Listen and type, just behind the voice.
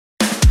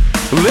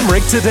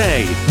Limerick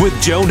Today with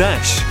Joe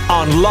Nash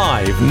on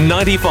Live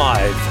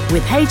 95.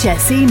 With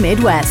HSE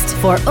Midwest.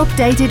 For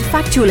updated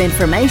factual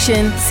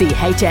information, see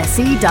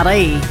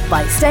hse.ie.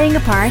 By staying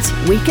apart,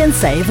 we can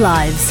save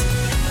lives.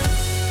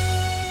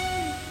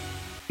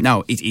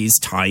 Now, it is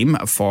time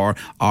for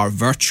our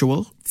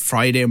virtual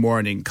Friday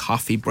morning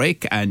coffee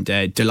break, and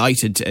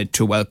delighted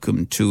to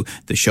welcome to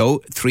the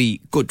show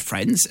three good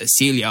friends.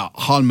 Celia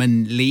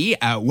Holman-Lee,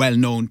 well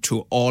known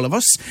to all of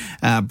us,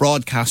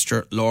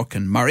 broadcaster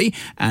Lorcan Murray,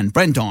 and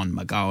Brendan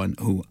McGowan,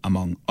 who,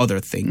 among other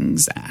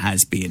things,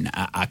 has been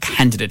a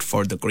candidate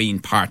for the Green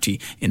Party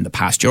in the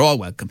past. You're all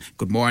welcome.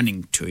 Good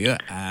morning to you.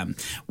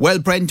 Well,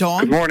 Brendan.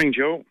 Good morning,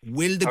 Joe.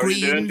 Will the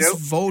Greens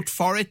vote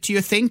for it, do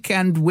you think?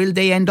 And will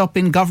they end up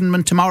in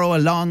government tomorrow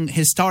along,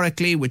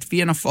 historically, with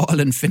Fianna Fáil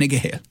and Fine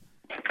Gael?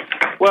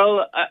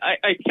 Well,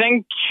 I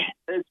think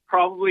it's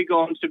probably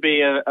going to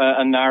be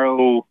a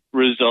narrow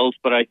result,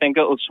 but I think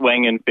it'll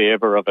swing in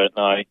favour of it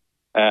now.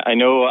 I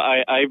know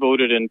I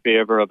voted in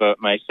favour of it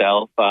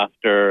myself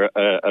after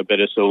a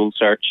bit of soul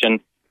searching.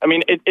 I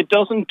mean, it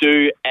doesn't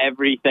do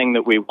everything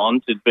that we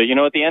wanted, but, you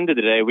know, at the end of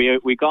the day,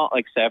 we got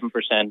like 7%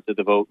 of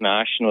the vote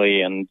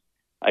nationally, and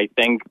I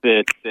think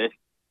that this,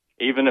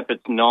 even if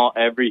it's not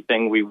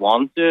everything we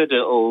wanted,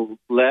 it'll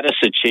let us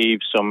achieve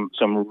some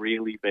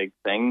really big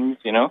things,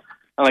 you know?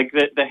 Like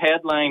the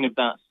headline of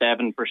that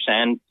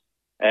 7%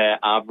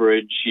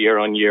 average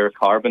year-on-year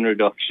carbon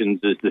reductions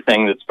is the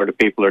thing that sort of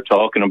people are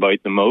talking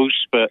about the most.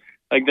 But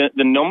like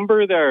the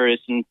number there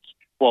isn't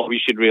what we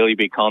should really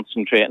be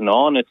concentrating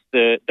on. It's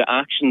the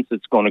actions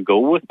that's going to go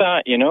with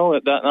that. You know,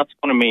 that's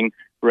going to mean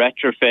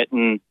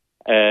retrofitting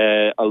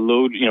a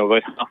load, you know,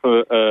 about half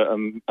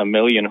a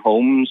million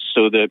homes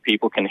so that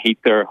people can heat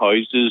their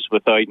houses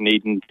without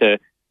needing to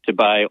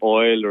buy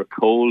oil or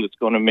coal. It's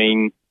going to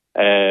mean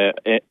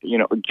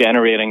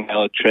generating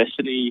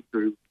electricity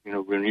through, you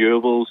know,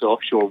 renewables,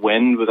 offshore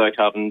wind without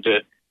having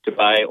to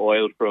buy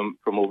oil from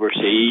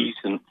overseas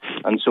and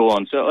so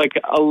on. So, like,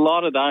 a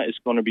lot of that is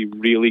going to be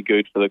really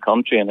good for the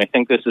country, and I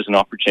think this is an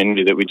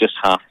opportunity that we just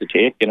have to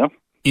take, you know.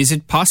 Is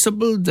it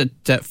possible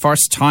that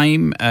first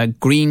time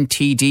Green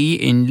TD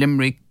in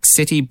Limerick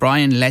City,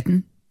 Brian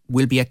Letton,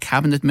 will be a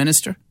cabinet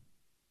minister?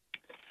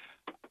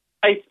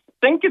 I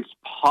think it's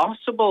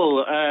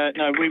possible.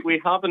 Now,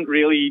 we haven't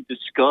really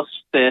discussed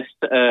this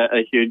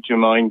a huge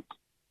amount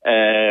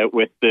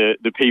with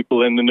the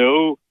people in the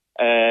know.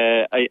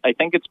 I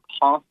think it's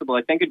possible.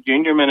 I think a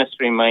junior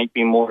ministry might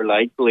be more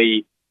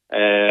likely.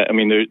 I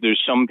mean,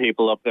 there's some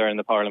people up there in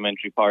the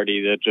parliamentary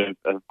party that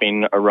have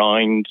been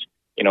around,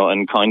 you know,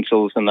 in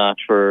councils and that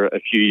for a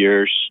few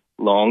years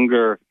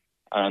longer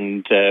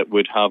and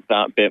would have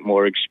that bit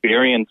more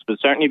experience. But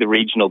certainly the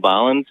regional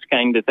balance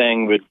kind of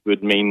thing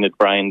would mean that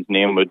Brian's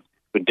name would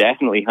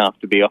definitely have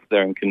to be up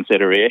there in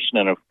consideration.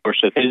 And of course,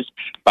 with his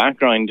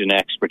background and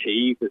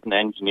expertise as an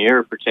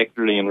engineer,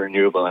 particularly in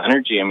renewable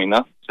energy, I mean,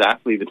 that's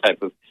exactly the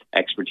type of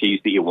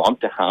expertise that you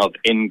want to have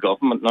in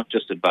government, not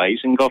just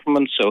advising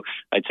government. So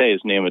I'd say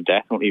his name would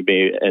definitely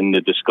be in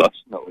the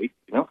discussion at least,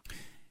 you know.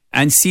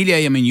 And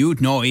Celia, I mean,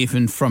 you'd know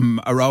even from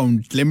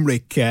around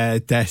Limerick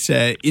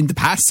that in the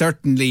past,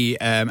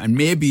 certainly, and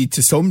maybe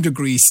to some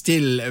degree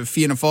still,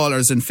 Fianna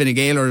Fáilers and Fine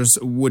Gaelers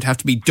would have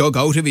to be dug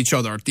out of each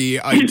other. The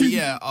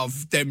idea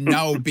of them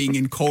now being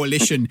in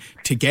coalition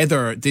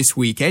together this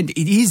weekend,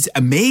 it is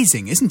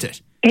amazing, isn't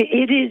it?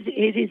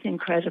 It is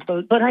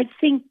incredible. But I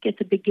think at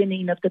the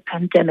beginning of the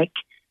pandemic,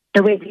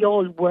 the way they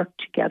all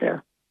worked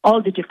together,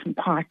 all the different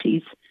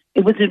parties,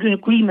 it was an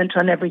agreement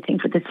on everything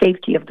for the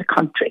safety of the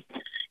country.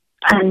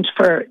 And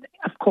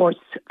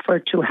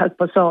to help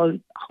us all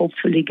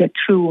hopefully get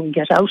through and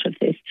get out of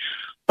this.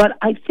 But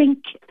I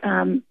think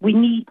we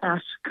need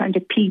that kind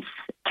of peace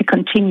to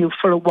continue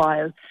for a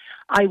while.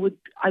 I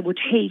would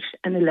hate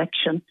an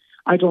election.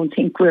 I don't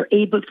think we're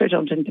able for it. I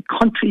don't think the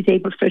country's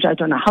able for it. I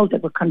don't know how they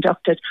were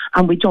conducted,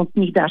 and we don't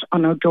need that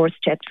on our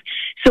doorsteps.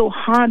 So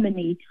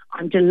harmony,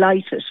 I'm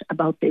delighted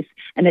about this.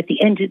 And at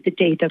the end of the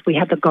day, that we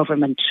have a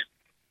government.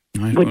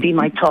 Would be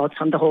my thoughts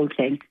on the whole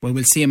thing. Well,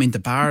 we'll see. I mean, the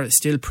bar is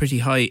still pretty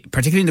high,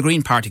 particularly in the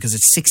Green Party, because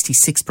it's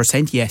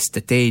 66% yes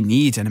that they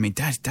need. And I mean,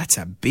 that's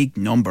a big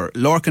number.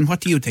 Lorcan, what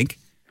do you think?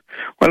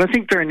 Well, I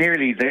think they're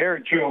nearly there,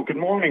 Joe. Good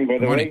morning, by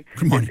the way.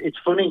 Good morning. It's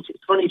funny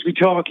to be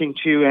talking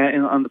to you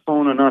on the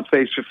phone and not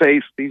face to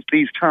face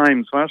these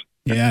times, what?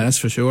 Yeah, that's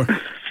for sure.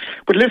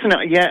 But listen,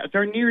 yeah,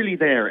 they're nearly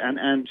there,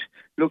 and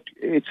look,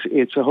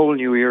 it's a whole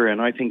new era,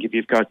 and I think if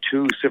you've got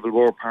two Civil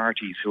War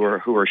parties who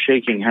are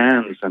shaking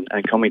hands and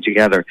coming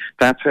together,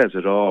 that says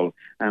it all.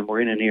 And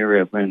we're in an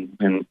era when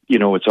you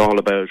know, it's all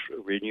about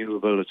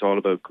renewable, it's all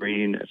about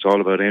green, it's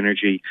all about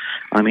energy.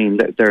 I mean,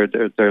 they're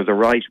the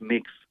right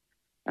mix,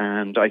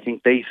 and I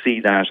think they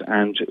see that.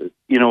 And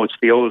you know, it's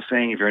the old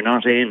saying: if you're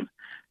not in,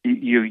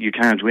 you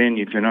can't win.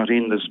 If you're not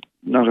in, there's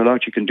not a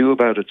lot you can do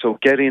about it. So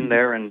get in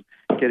there and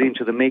get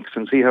into the mix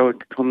and see how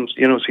it comes.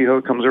 See how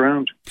it comes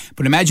around.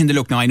 But imagine the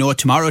look now. I know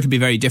tomorrow it'll be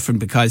very different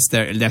because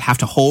they'll have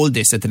to hold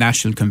this at the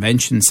National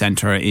Convention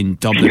Centre in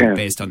Dublin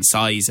based on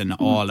size and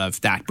all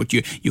of that. But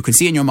you can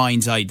see in your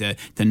mind's eye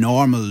the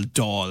normal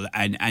Dáil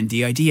and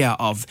the idea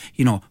of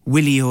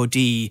Willie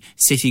O'D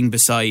sitting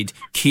beside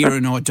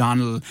Kieran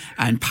O'Donnell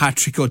and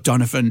Patrick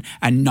O'Donovan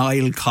and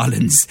Niall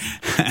Collins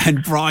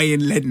and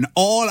Brian Lennon,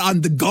 all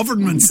on the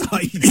government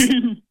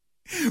side.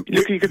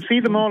 Look, you could see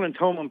them all in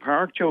Thomond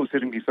Park, Joe,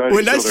 sitting beside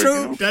each that's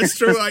other. True. That's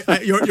true.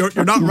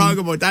 You're not wrong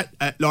about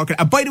that,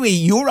 Lorcan. By the way,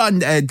 you're on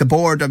the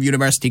board of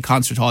University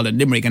Concert Hall in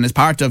Limerick, and as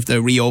part of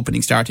the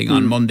reopening starting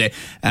on Monday,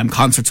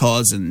 concert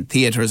halls and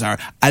theatres are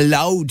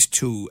allowed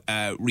to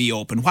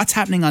reopen. What's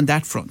happening on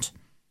that front?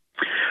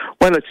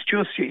 Well, it's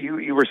just,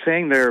 you were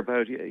saying there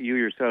about you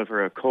yourself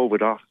are a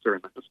COVID officer,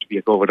 and there has to be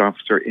a COVID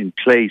officer in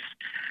place.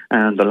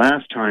 And the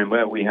last time,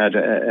 we had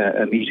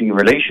a meeting in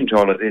relation to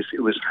all of this,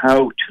 it was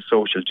how to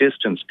social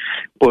distance.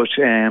 But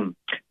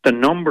the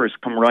numbers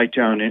come right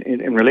down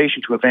in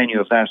relation to a venue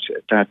of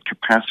that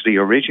capacity.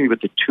 Originally,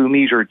 with the 2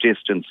 metre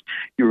distance,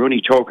 you're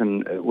only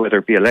talking, whether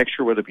it be a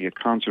lecture, whether it be a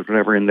concert,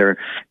 whatever, in there,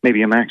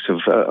 maybe a max of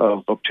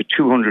up to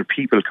 200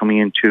 people coming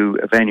into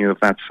a venue of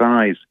that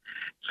size.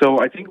 So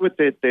I think with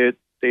the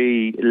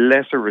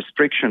lesser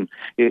restriction,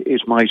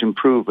 it might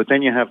improve. But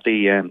then you have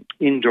the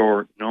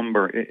indoor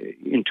number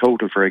in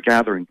total for a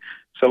gathering.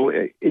 So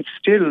it's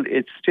still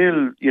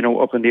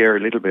up in the air a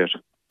little bit.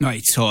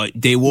 Right, so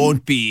they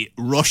won't be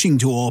rushing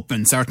to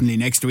open, certainly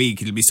next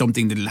week. It'll be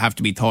something that'll have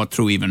to be thought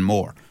through even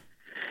more.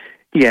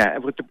 Yeah,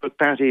 but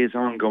that is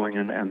ongoing,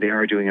 and they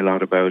are doing a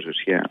lot about it.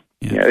 Yeah.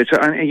 It's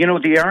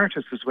the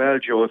artists as well,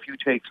 Joe. If you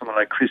take someone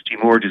like Christy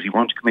Moore, does he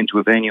want to come into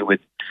a venue with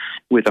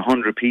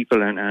 100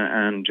 people and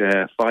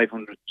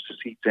 500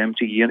 seats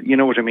empty? You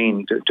know what I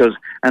mean?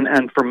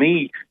 And for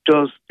me,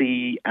 does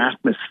the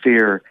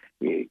atmosphere,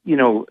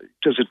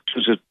 does it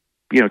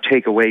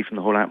take away from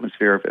the whole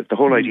atmosphere of it? The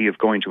whole idea of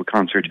going to a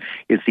concert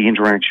is the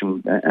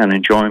interaction and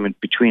enjoyment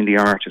between the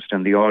artist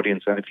and the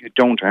audience. And if you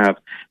don't have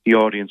the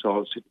audience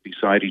all sitting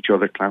beside each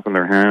other, clapping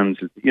their hands,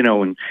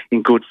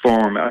 in good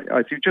form,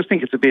 I just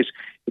think it's a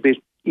bit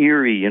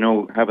eerie,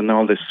 having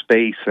all this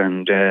space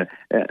and a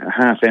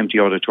half-empty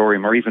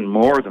auditorium, or even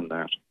more than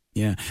that.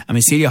 Yeah, I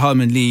mean, Celia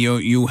Holman-Lee,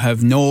 you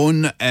have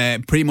known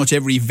pretty much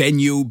every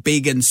venue,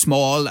 big and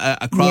small,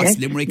 across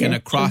Limerick and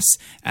across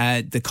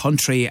the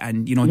country,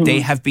 and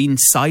they have been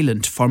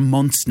silent for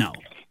months now.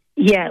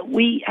 Yeah,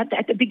 we at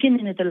the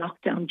beginning of the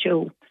lockdown,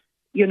 Joe,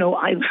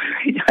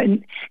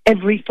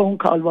 every phone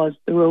call was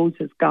the rose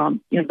is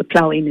gone, the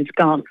ploughing is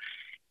gone.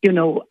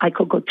 I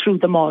could go through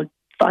them all,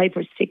 5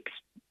 or 6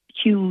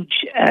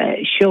 huge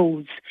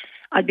shows.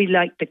 I'd be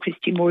like the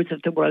Christy Moores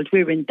of the world.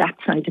 We're in that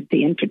side of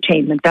the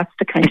entertainment. That's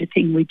the kind of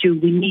thing we do.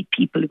 We need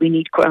people, we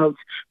need crowds,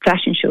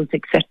 fashion shows,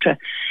 etc.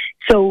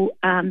 So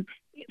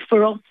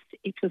for us,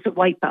 it was a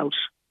wipeout.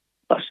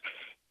 But,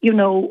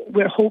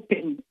 we're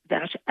hoping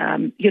that,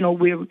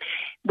 we're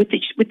with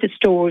the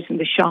stores and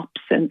the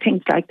shops and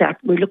things like that,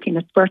 we're looking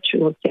at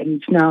virtual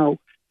things now,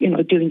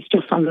 doing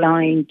stuff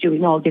online,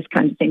 doing all this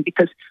kind of thing,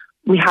 because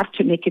we have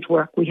to make it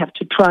work. We have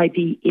to try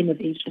be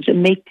innovative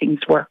and make things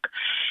work.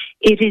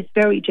 It is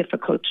very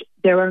difficult.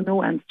 There are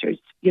no answers.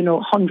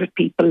 100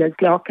 people, as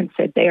Larkin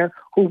said there,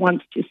 who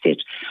wants to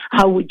sit.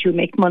 How would you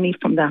make money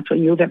from that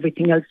when you have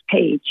everything else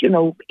paid,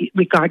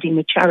 regarding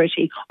a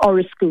charity or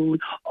a school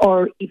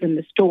or even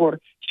the store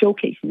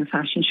showcasing a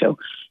fashion show?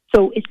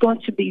 So it's going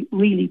to be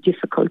really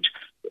difficult.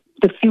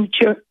 The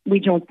future, we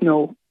don't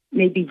know.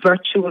 Maybe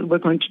virtual. We're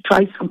going to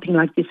try something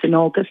like this in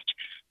August.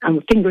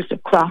 And fingers are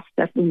crossed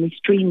that when we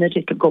stream it,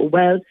 it'll go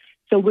well.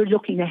 So we're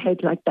looking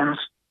ahead like that.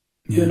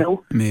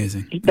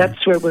 Amazing.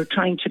 That's where we're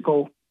trying to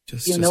go.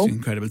 Just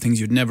incredible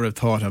things you'd never have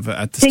thought of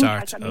at the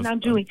start. I'm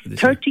doing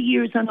 30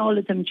 years on all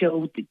of them,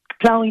 Joe.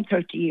 Ploughing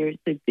 30 years,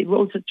 the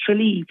Rose of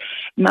Tralee,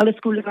 Mallow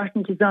School of Art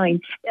and Design,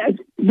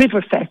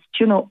 Riverfest,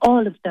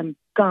 all of them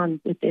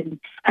gone within,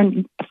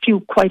 and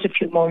quite a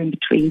few more in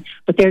between,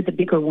 but they're the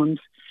bigger ones.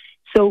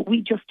 So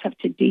we just have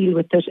to deal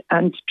with it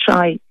and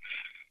try.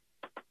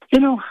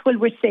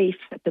 We're safe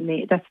at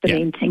that's the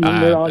main thing,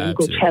 and we're all in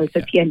good health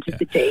at the end of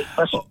the day.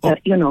 But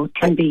it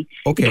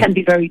can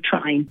be very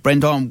trying.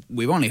 Brendan,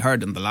 we've only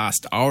heard in the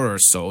last hour or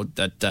so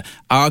that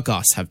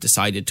Argos have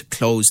decided to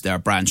close their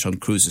branch on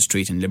Cruises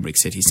Street in Limerick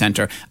City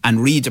Centre and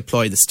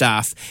redeploy the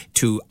staff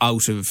to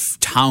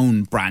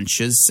out-of-town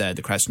branches,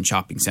 the Crescent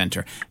Shopping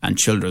Centre and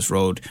Childers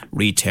Road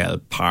Retail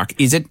Park.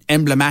 Is it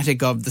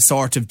emblematic of the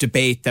sort of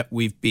debate that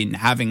we've been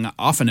having,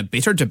 often a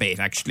bitter debate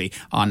actually,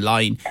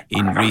 online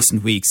in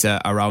recent weeks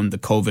around the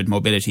COVID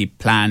mobility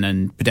plan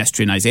and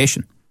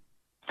pedestrianisation?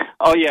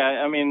 Oh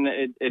yeah, I mean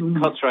it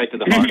cuts right to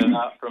the heart of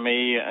that for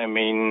me. I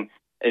mean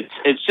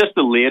it's just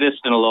the latest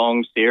in a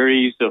long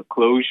series of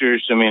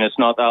closures. I mean it's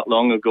not that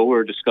long ago we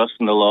were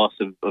discussing the loss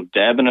of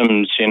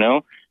Debenhams.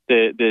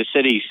 The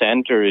city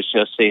centre is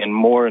just seeing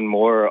more and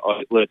more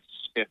outlets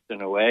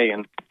shifting away,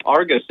 and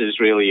Argos is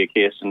really a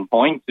case in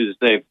point. Is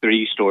they have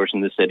 3 stores in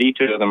the city,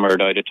 2 of them are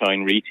out of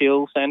town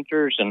retail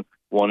centres, and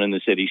one in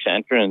the city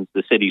centre, and it's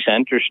the city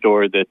centre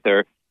store that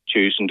they're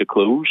choosing to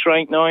close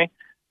right now.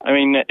 I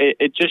mean,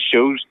 it just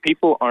shows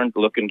people aren't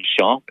looking to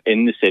shop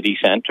in the city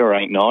centre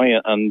right now,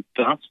 and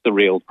that's the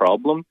real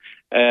problem.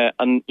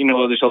 And, you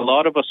know, there's a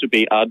lot of us who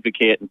be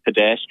advocating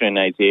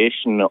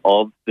pedestrianisation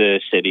of the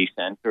city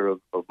centre,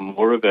 of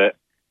more of it.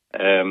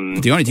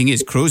 The only thing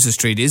is, Cruises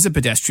Street is a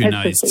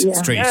pedestrianised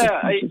street. Yeah,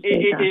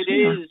 it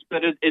is,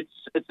 but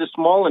it's a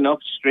small enough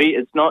street.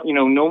 It's not, you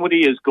know,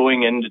 nobody is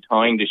going into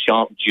town to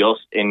shop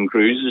just in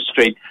Cruises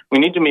Street. We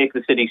need to make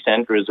the city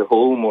centre as a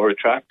whole more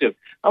attractive.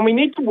 And we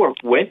need to work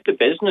with the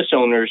business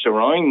owners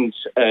around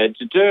to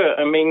do it.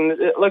 I mean,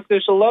 look,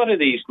 there's a lot of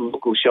these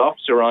local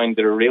shops around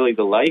that are really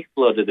the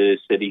lifeblood of the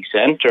city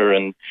centre.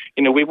 And,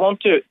 you know, we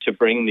want to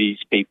bring these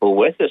people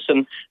with us.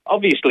 And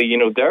obviously, you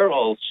know, they're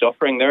all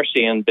suffering. They're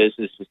seeing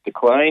businesses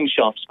decline,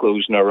 shops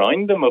closing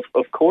around them.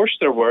 Of course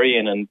they're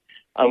worrying. And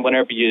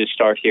whenever you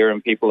start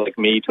hearing people like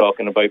me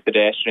talking about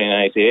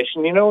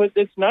pedestrianisation, you know,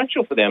 it's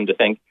natural for them to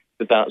think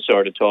that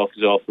sort of talk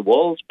is off the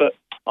walls. But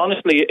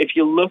honestly, if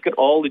you look at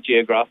all the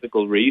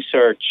geographical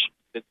research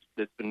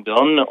that's been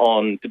done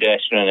on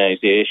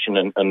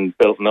pedestrianisation and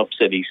building up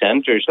city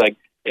centres, like,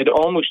 it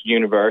almost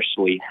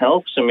universally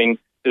helps. I mean,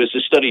 there was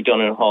a study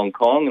done in Hong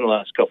Kong in the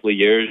last couple of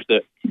years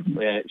that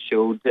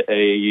showed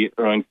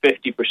around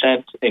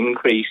 50%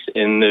 increase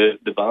in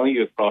the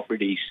value of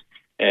properties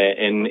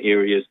in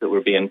areas that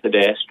were being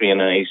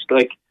pedestrianised.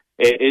 Like,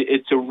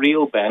 it's a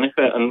real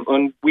benefit,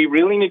 and we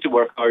really need to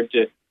work hard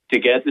to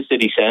get the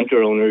city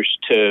centre owners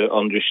to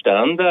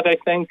understand that, I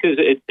think, because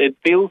it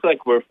feels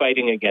like we're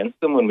fighting against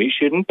them when we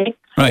shouldn't be.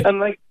 Right. And,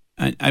 like,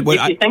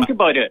 if you think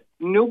about it,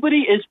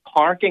 nobody is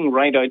parking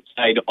right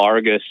outside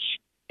Argos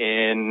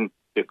in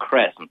the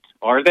Crescent,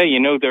 are they? You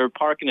know, they're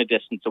parking a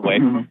distance away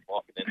from us,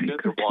 walking into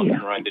it, they're walking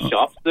around the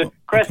shops. The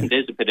Crescent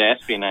is a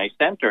pedestrianised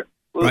centre.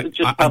 Well, right.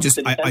 I just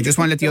want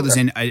to let the others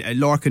in.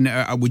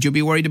 Lorcan, would you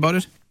be worried about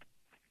it?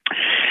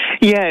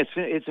 Yeah,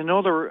 it's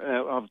another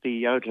of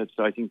the outlets,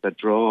 I think, that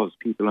draws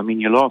people. I mean,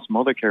 you lost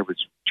Mothercare,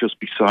 which just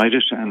beside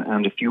it,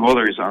 and a few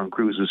others on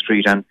Cruises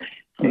Street. And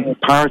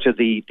part of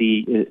the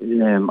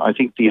I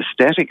think the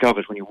aesthetic of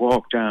it, when you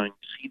walk down, you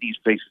see these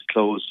places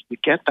closed, you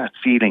get that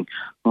feeling,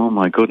 oh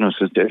my goodness,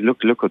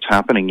 look what's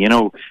happening, you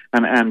know,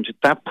 and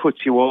that puts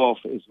you off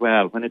as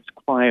well when it's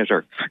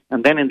quieter.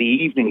 And then in the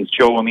evenings,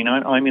 Joe, I mean,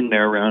 I'm in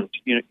there around,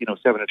 you know,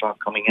 7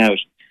 o'clock coming out,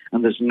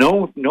 and there's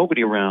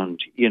nobody around,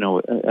 you know,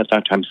 at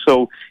that time.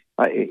 So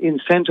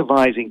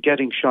incentivizing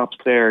getting shops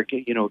there,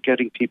 you know,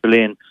 getting people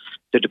in.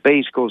 The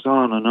debate goes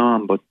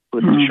on, but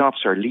the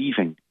shops are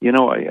leaving. You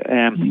know,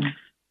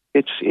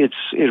 it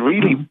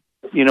really,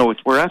 you know,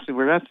 we're at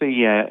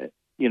the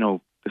you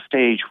know, the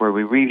stage where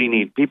we really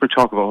need people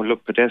talk about,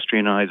 look,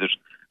 pedestrianise it,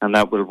 and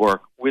that will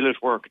work. Will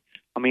it work?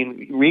 I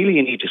mean, really,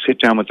 you need to sit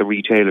down with the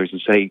retailers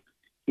and say,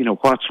 you know,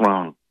 what's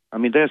wrong? I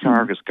mean, there's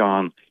Argos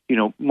gone. You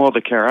know,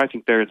 Mothercare, I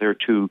think they're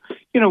two,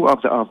 you know,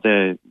 of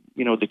the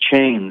you know, the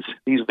chains.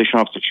 These are the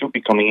shops that should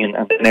be coming in,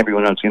 and then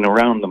everyone else in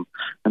around them,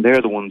 and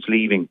they're the ones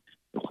leaving.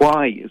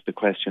 Why is the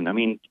question? I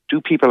mean,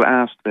 do people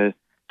ask the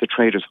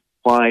traders,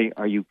 why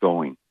are you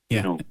going? Yeah,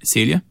 you know?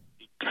 Celia?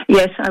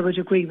 Yes, I would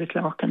agree with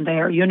Lorcan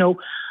there. You know,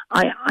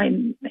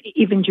 I'm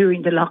even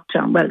during the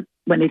lockdown, well,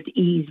 when it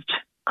eased,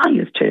 I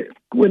used to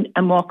go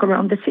and walk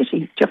around the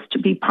city just to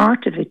be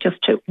part of it,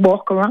 just to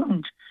walk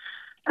around.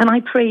 And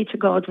I pray to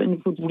God when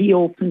it would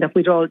reopen that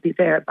we'd all be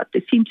there, but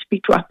they seem to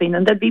be dropping,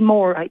 and there'll be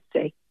more, I'd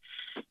say.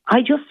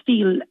 I just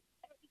feel,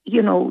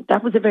 you know,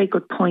 that was a very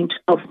good point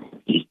of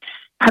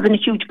having a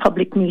huge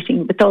public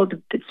meeting with all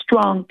the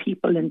strong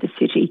people in the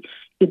city,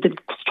 the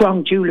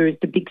strong jewellers,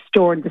 the big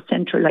store in the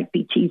centre like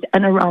BT's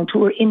and around,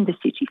 who are in the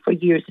city for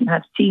years and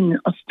have seen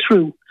us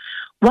through.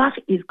 What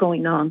is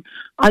going on?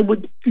 I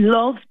would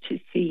love to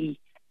see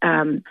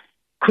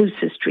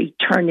Cruises Street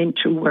turn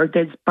into where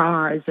there's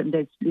bars and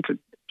there's little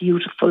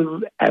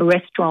beautiful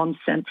restaurants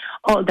and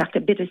all that,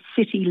 a bit of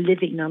city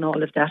living and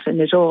all of that,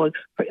 and it all,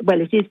 well,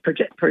 it is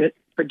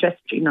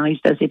pedestrianised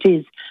as it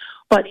is,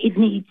 but it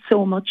needs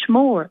so much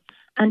more.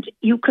 And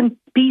you can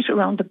beat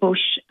around the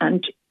bush,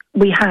 and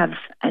we have,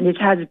 and it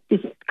has, this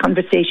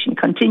conversation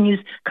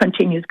continues.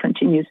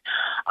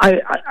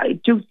 I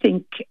do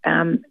think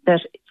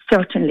that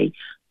certainly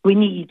we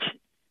need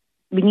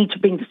to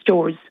bring the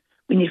stores,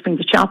 we need to bring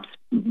the shops,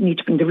 we need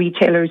to bring the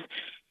retailers,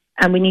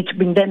 and we need to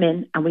bring them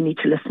in, and we need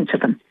to listen to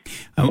them.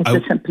 It's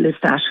as simple as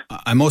that.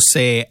 I must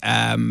say,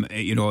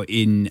 you know,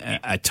 in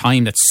a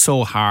time that's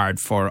so hard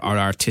for our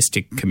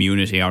artistic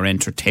community, our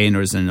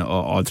entertainers, and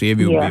all three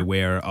of you will be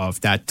aware of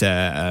that,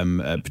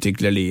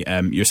 particularly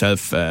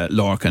yourself,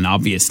 Lorcan,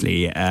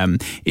 obviously.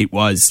 It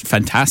was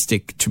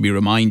fantastic to be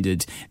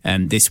reminded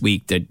this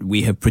week that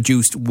we have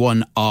produced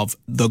one of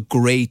the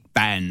great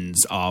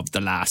bands of the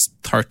last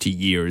 30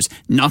 years,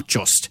 not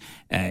just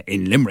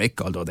in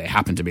Limerick, although they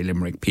happen to be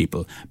Limerick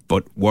people,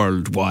 but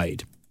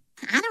worldwide.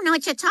 I don't know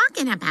what you're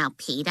talking about,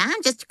 Peter.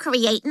 I'm just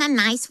creating a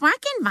nice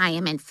work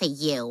environment for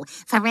you.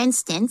 For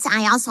instance,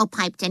 I also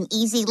piped in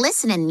easy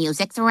listening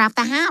music throughout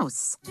the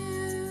house.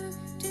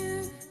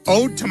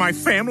 Ode to My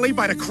Family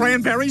by the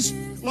Cranberries?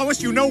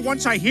 Lois, you know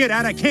once I hear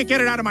that, I can't get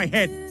it out of my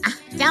head.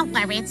 Don't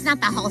worry, it's not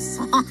the whole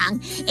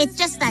song. It's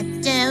just the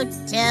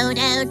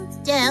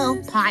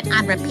do part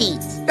on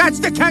repeat. That's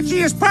the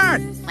catchiest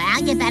part.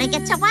 Well, you better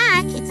get to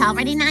work. It's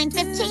already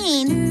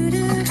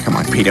 9:15. Come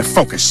on, Peter,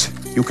 focus.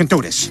 You can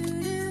do this.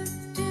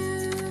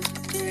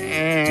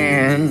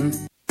 And...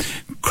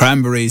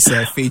 Cranberries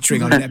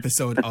featuring on an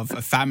episode of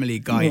Family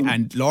Guy,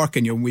 and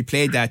Lorcan, when we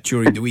played that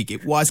during the week,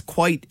 it was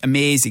quite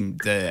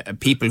amazing, the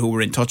people who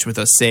were in touch with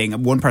us saying,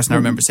 one person I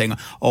remember saying,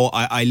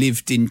 I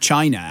lived in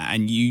China,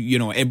 and you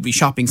know, every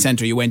shopping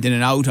centre you went in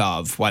and out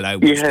of while I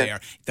was there,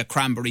 the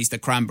cranberries,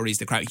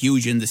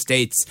 huge in the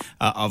States,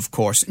 of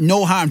course.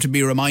 No harm to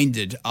be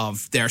reminded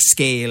of their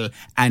scale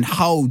and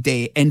how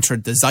they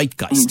entered the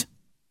zeitgeist.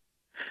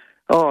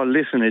 Oh,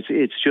 listen,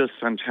 it's just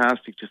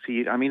fantastic to see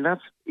it. I mean,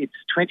 it's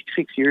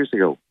 26 years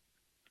ago.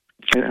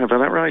 Have I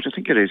that right? I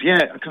think it is.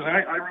 Yeah, because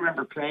I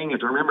remember playing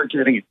it. I remember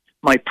getting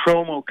my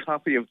promo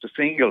copy of the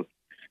single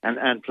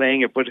and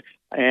playing it. But,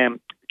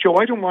 Joe,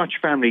 I don't watch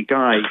Family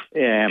Guy.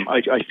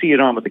 I see it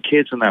on with the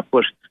kids and that,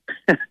 but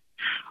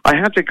I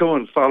had to go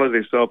and follow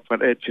this up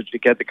to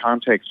get the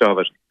context of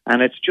it.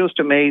 And it's just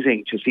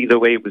amazing to see the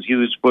way it was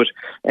used. But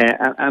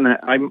and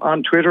I'm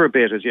on Twitter a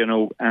bit, as you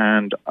know,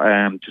 and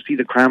to see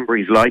the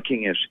Cranberries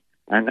liking it,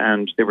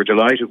 and they were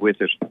delighted with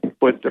it.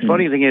 But the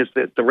funny thing is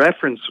that the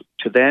reference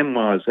to them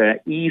was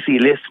easy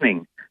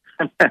listening.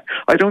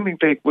 I don't think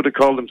they would have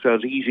called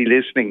themselves easy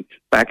listening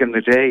back in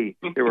the day.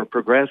 They were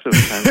progressive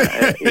and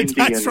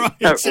indie and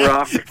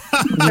rock.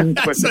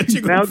 But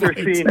now they're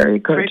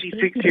seen,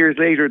 26 years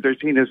later, they're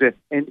seen as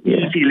an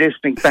easy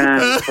listening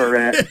band for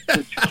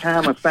to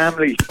calm a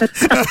family.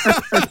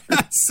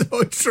 That's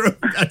so true.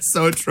 That's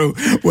so true.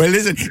 Well,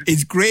 listen,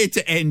 it's great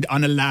to end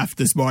on a laugh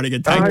this morning,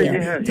 and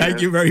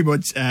thank you very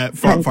much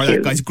for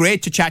that, guys.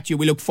 Great to chat to you.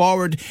 We look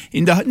forward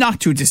in the not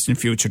too distant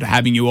future to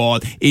having you all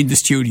in the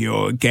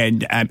studio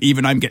again.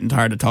 Even I'm getting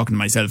tired of talking to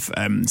myself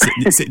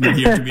sitting in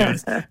here, to be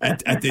honest,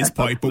 at this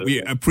point. But we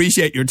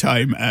appreciate your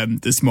time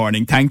this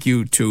morning. Thank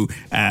you to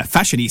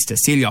fashionista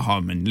Celia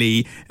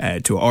Hallman-Lee,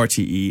 to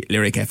RTE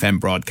Lyric FM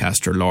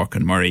broadcaster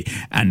Lorcan Murray,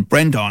 and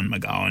Brendan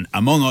McGowan,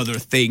 among other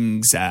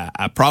things,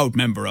 a proud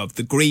member of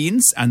the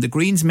Greens. And the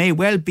Greens may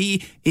well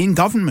be in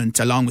government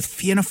along with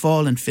Fianna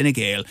Fáil and Fine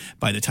Gael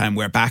by the time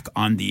we're back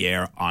on the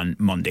air on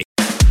Monday.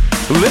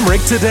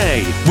 Limerick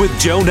Today with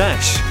Joe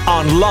Nash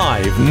on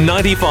Live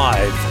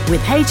 95.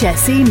 With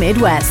HSE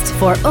Midwest.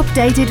 For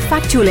updated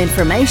factual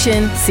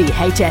information, see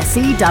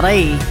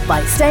hse.ie.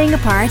 By staying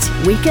apart,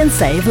 we can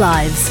save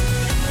lives.